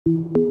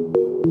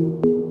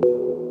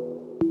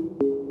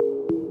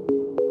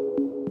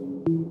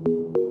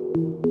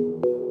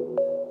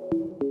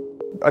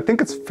I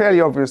think it's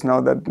fairly obvious now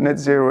that net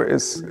zero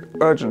is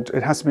urgent.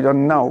 It has to be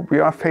done now. We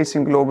are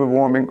facing global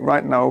warming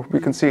right now.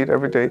 We can see it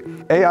every day.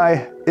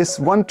 AI is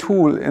one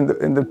tool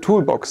in the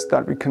toolbox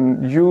that we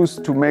can use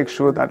to make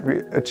sure that we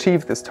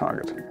achieve this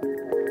target.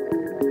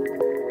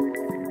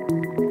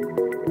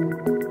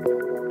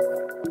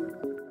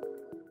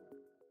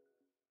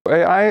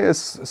 AI is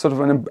sort of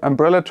an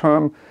umbrella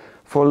term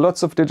for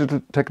lots of digital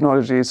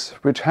technologies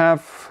which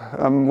have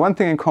one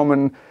thing in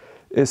common,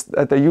 is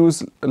that they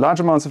use large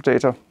amounts of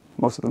data,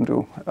 most of them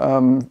do,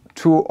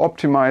 to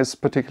optimize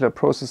particular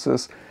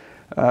processes,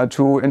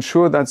 to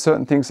ensure that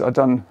certain things are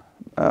done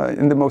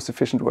in the most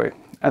efficient way.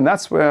 And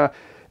that's where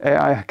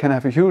AI can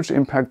have a huge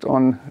impact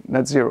on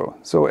net zero.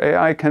 So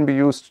AI can be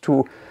used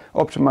to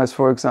optimize,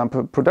 for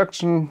example,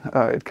 production.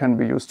 It can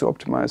be used to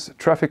optimize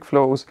traffic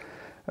flows.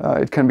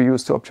 It can be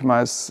used to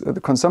optimize the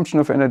consumption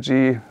of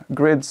energy,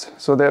 grids.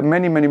 So there are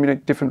many, many, many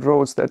different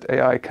roles that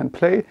AI can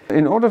play.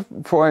 In order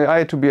for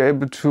AI to be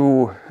able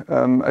to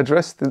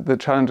address the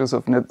challenges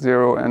of net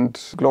zero and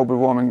global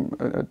warming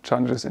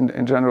challenges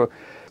in general.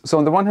 So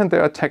on the one hand,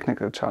 there are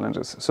technical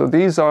challenges. So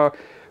these are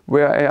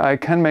where AI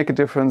can make a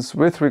difference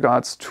with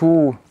regards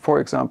to,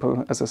 for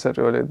example, as I said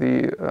earlier,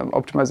 the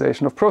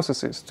optimization of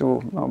processes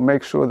to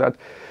make sure that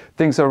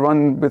things are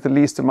run with the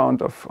least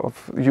amount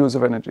of use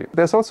of energy.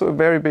 There's also a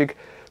very big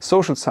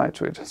social side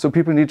to it. So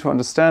people need to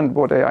understand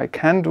what AI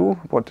can do,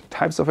 what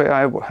types of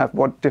AI have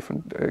what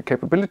different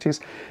capabilities,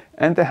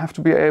 and they have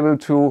to be able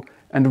to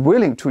and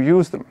willing to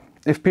use them.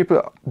 If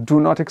people do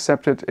not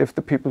accept it, if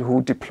the people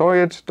who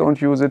deploy it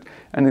don't use it,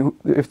 and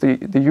if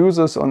the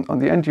users on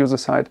the end user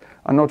side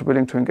are not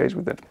willing to engage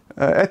with it.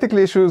 Ethical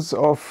issues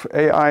of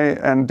AI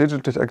and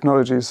digital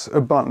technologies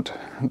abound.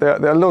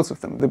 There are loads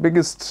of them. The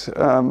biggest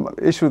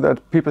issue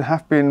that people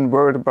have been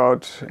worried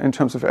about in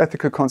terms of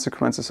ethical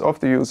consequences of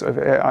the use of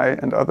AI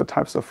and other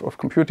types of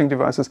computing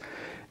devices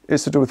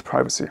is to do with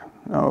privacy.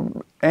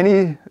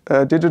 Any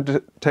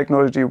digital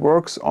technology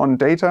works on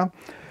data.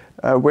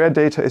 Where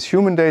data is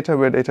human data,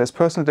 where data is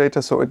personal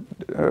data, so it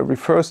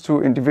refers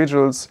to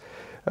individuals,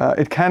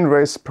 it can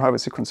raise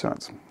privacy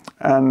concerns.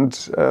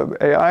 And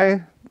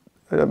AI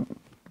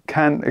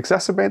can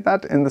exacerbate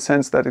that in the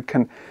sense that it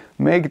can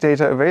make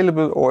data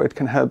available, or it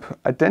can help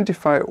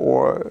identify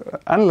or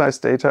analyze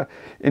data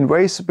in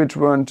ways which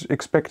weren't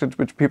expected,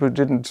 which people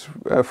didn't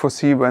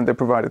foresee when they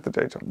provided the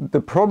data. The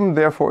problem,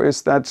 therefore,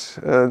 is that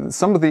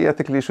some of the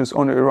ethical issues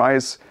only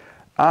arise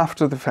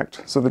after the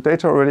fact. So the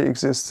data already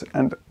exists,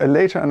 and a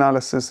later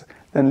analysis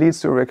then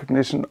leads to a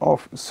recognition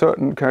of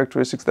certain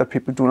characteristics that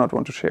people do not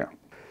want to share.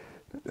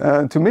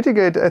 To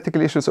mitigate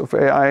ethical issues of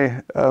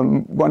AI,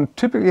 one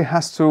typically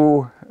has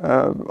to,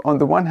 on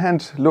the one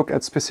hand, look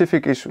at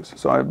specific issues.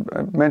 So I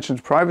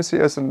mentioned privacy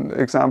as an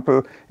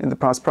example. In the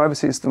past,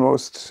 privacy is the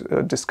most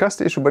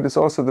discussed issue, but it's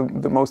also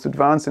the most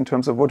advanced in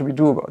terms of what do we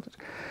do about it.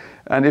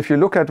 And if you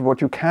look at what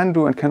you can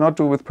do and cannot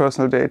do with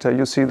personal data,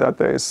 you see that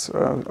there is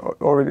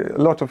already a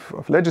lot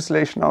of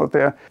legislation out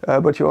there,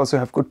 but you also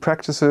have good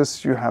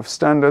practices, you have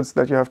standards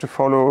that you have to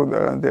follow,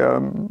 there are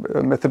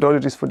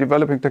methodologies for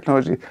developing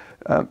technology.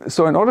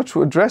 So in order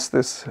to address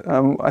this,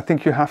 I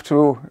think you have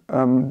to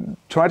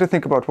try to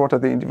think about what are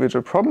the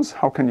individual problems,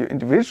 how can you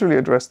individually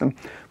address them,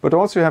 but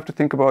also you have to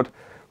think about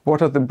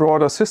what are the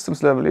broader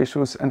systems level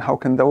issues and how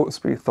can those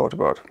be thought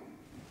about.